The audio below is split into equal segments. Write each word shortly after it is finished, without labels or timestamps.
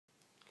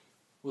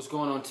What's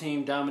going on,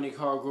 team? Domonique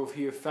Hargrove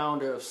here,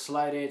 founder of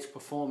Slight Edge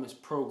Performance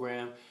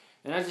Program.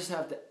 And I just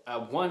have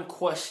one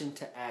question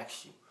to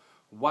ask you.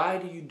 Why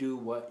do you do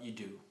what you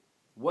do?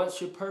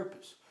 What's your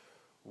purpose?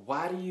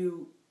 Why do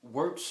you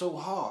work so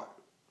hard?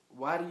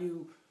 Why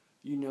do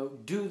you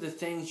do the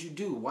things you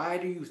do? Why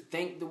do you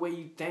think the way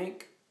you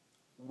think?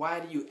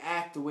 Why do you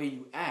act the way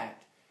you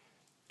act?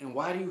 And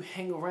why do you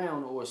hang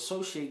around or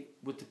associate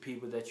with the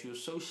people that you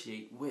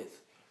associate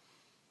with?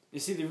 You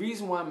see, the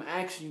reason why I'm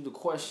asking you the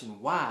question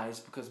why is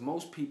because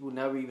most people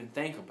never even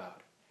think about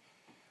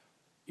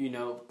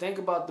it. Think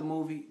about the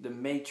movie The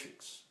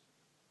Matrix.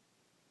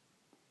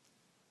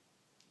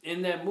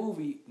 In that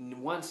movie,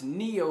 once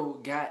Neo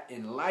got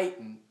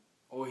enlightened,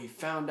 or he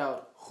found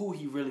out who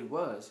he really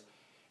was,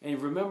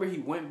 and remember he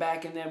went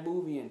back in that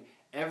movie and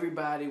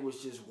everybody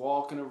was just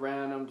walking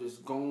around him,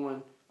 just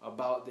going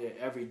about their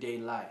everyday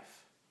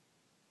life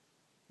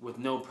with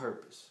no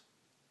purpose.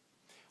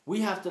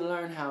 We have to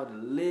learn how to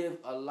live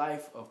a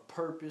life of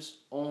purpose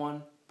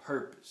on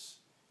purpose.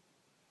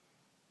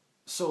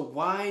 So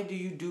why do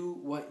you do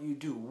what you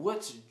do?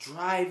 What's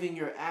driving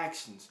your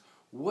actions?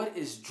 What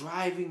is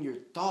driving your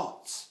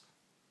thoughts?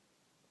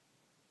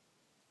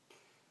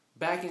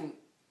 I'm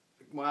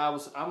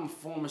a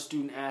former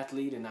student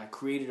athlete, and I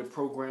created a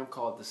program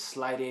called the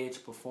Slight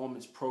Edge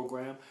Performance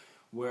Program,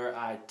 where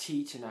I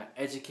teach and I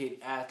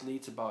educate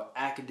athletes about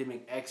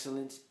academic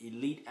excellence,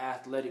 elite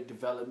athletic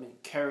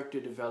development, character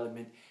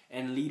development,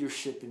 and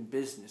leadership in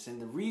business.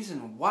 And the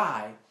reason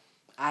why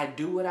I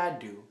do what I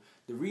do,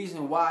 the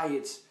reason why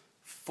it's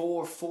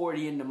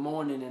 4:40 in the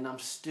morning and I'm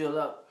still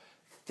up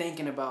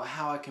thinking about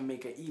how I can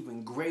make an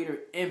even greater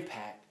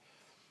impact,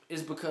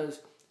 is because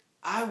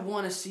I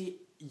want to see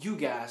you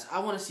guys, I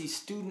want to see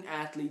student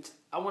athletes,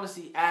 I want to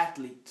see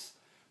athletes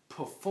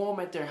perform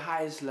at their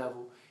highest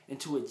level and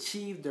to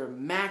achieve their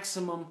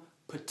maximum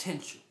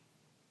potential.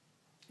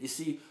 You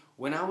see,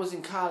 when I was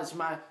in college,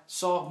 my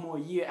sophomore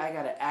year, I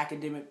got an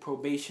academic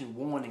probation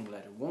warning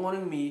letter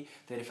warning me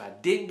that if I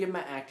didn't get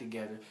my act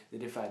together,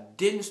 that if I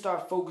didn't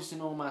start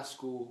focusing on my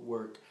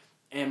schoolwork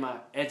and my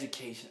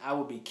education, I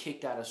would be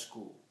kicked out of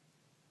school.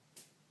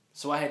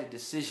 So I had a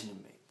decision to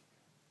make.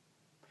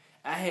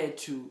 I had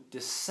to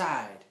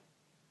decide,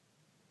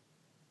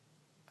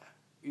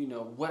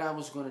 what I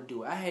was going to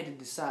do. I had to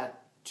decide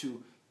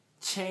to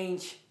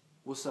change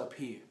what's up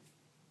here.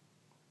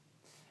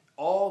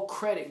 All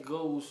credit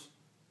goes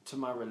to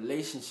my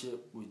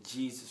relationship with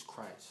Jesus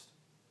Christ,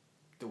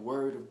 the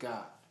Word of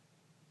God.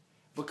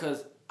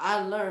 Because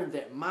I learned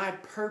that my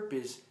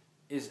purpose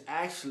is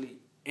actually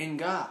in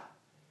God.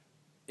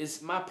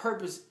 My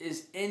purpose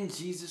is in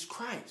Jesus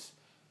Christ.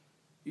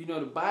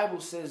 The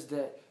Bible says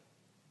that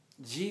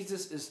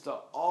Jesus is the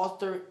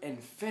author and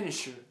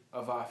finisher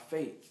of our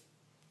faith.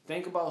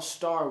 Think about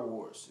Star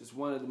Wars. It's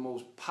one of the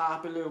most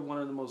popular,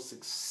 one of the most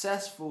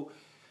successful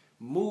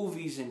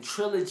movies and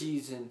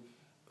trilogies and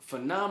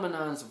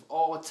phenomenons of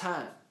all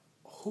time.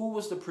 Who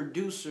was the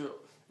producer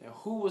and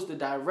who was the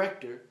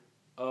director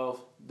of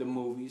the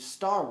movie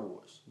Star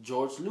Wars?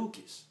 George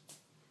Lucas.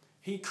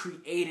 He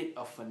created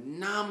a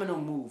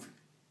phenomenal movie.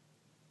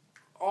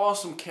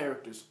 Awesome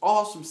characters,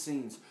 awesome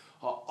scenes,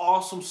 an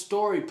awesome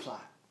story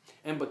plot.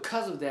 And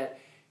because of that,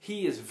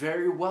 he is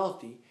very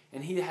wealthy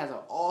and he has an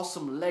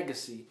awesome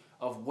legacy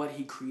of what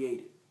he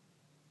created.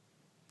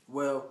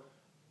 Well,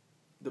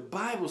 the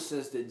Bible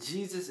says that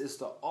Jesus is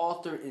the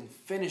author and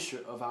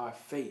finisher of our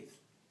faith.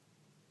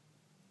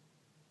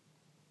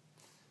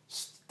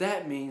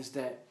 That means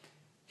that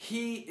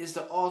he is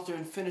the author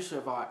and finisher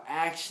of our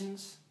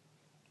actions,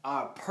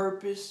 our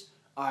purpose,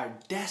 our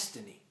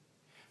destiny.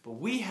 But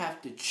we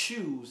have to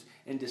choose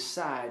and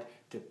decide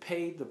to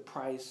pay the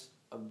price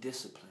of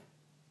discipline.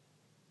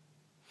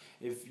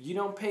 If you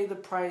don't pay the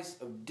price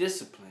of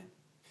discipline,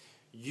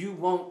 you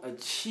won't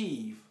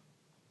achieve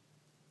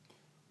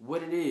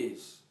what it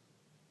is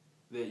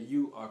that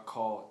you are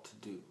called to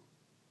do.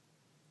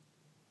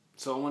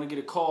 So I want to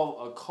get a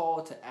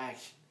call to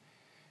action.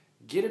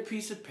 Get a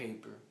piece of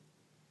paper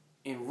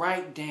and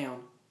write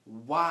down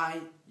why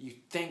you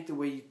think the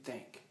way you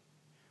think.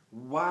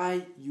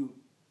 Why you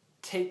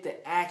take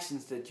the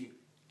actions that you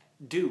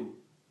do.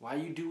 Why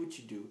you do what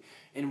you do.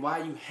 And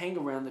why you hang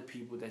around the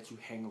people that you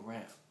hang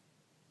around.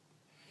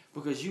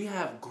 Because you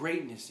have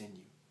greatness in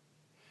you.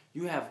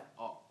 You have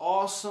an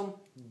awesome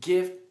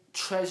gift,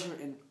 treasure,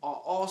 and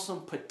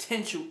awesome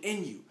potential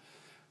in you.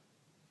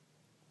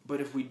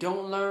 But if we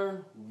don't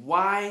learn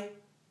why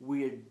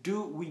we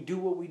do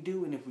what we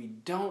do, and if we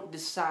don't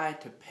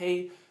decide to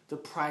pay the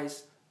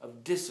price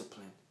of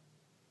discipline,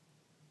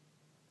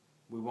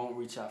 we won't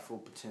reach our full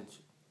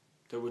potential.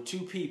 There were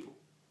two people.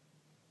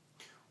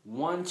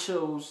 One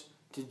chose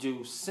to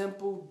do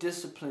simple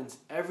disciplines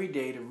every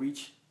day to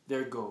reach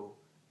their goal.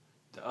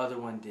 The other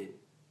one didn't.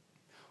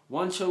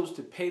 One chose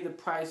to pay the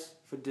price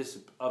of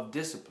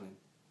discipline.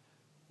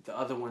 The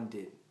other one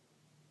didn't.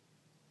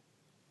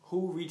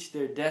 Who reached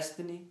their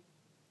destiny?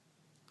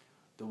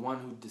 The one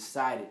who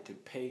decided to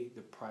pay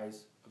the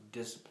price of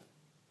discipline.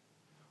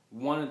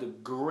 One of the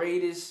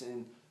greatest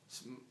and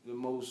the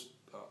most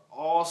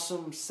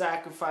awesome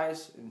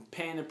sacrifice and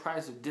paying the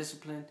price of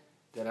discipline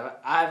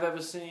that I've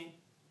ever seen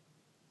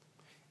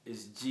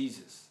is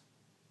Jesus.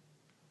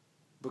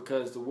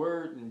 Because the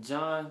word in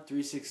John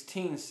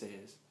 3:16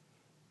 says,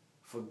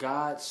 "For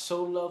God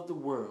so loved the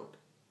world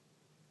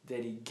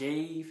that he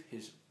gave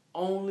his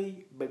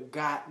only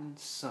begotten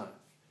Son,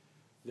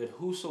 that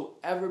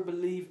whosoever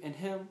believe in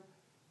him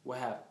will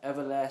have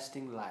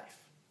everlasting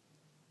life."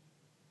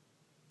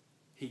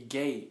 He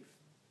gave.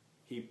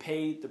 He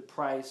paid the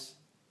price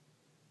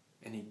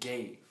and he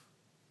gave.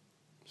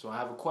 So I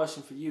have a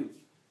question for you.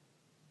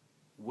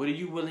 What are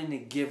you willing to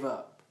give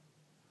up?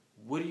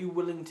 What are you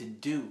willing to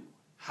do?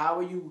 How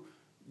are you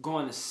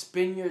going to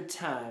spend your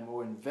time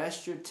or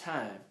invest your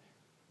time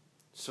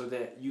so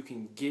that you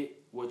can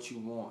get what you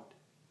want?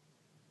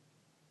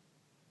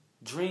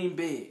 Dream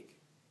big.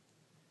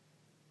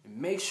 And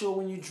make sure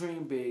when you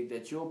dream big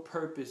that your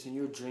purpose and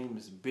your dream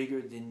is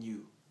bigger than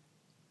you.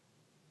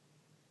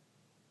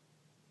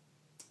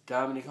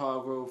 Domonique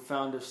Hargrove,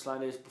 founder of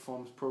Slight Edge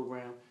Performance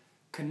Program.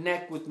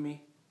 Connect with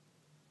me.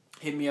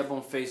 Hit me up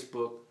on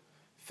Facebook.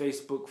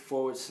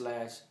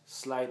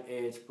 Facebook.com/Slight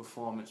Edge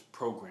Performance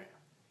Program.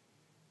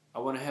 I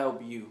want to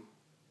help you.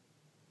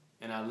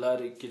 And I love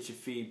to get your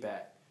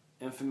feedback.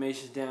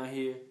 Information's down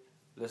here.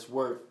 Let's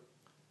work.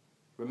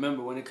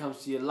 Remember, when it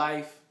comes to your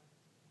life,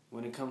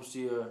 when it comes to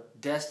your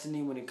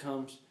destiny, when it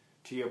comes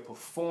to your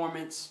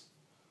performance,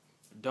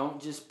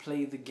 don't just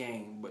play the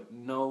game, but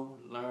know,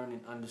 learn,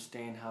 and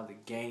understand how the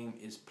game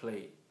is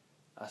played.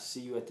 I'll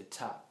see you at the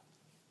top.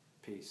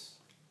 Peace.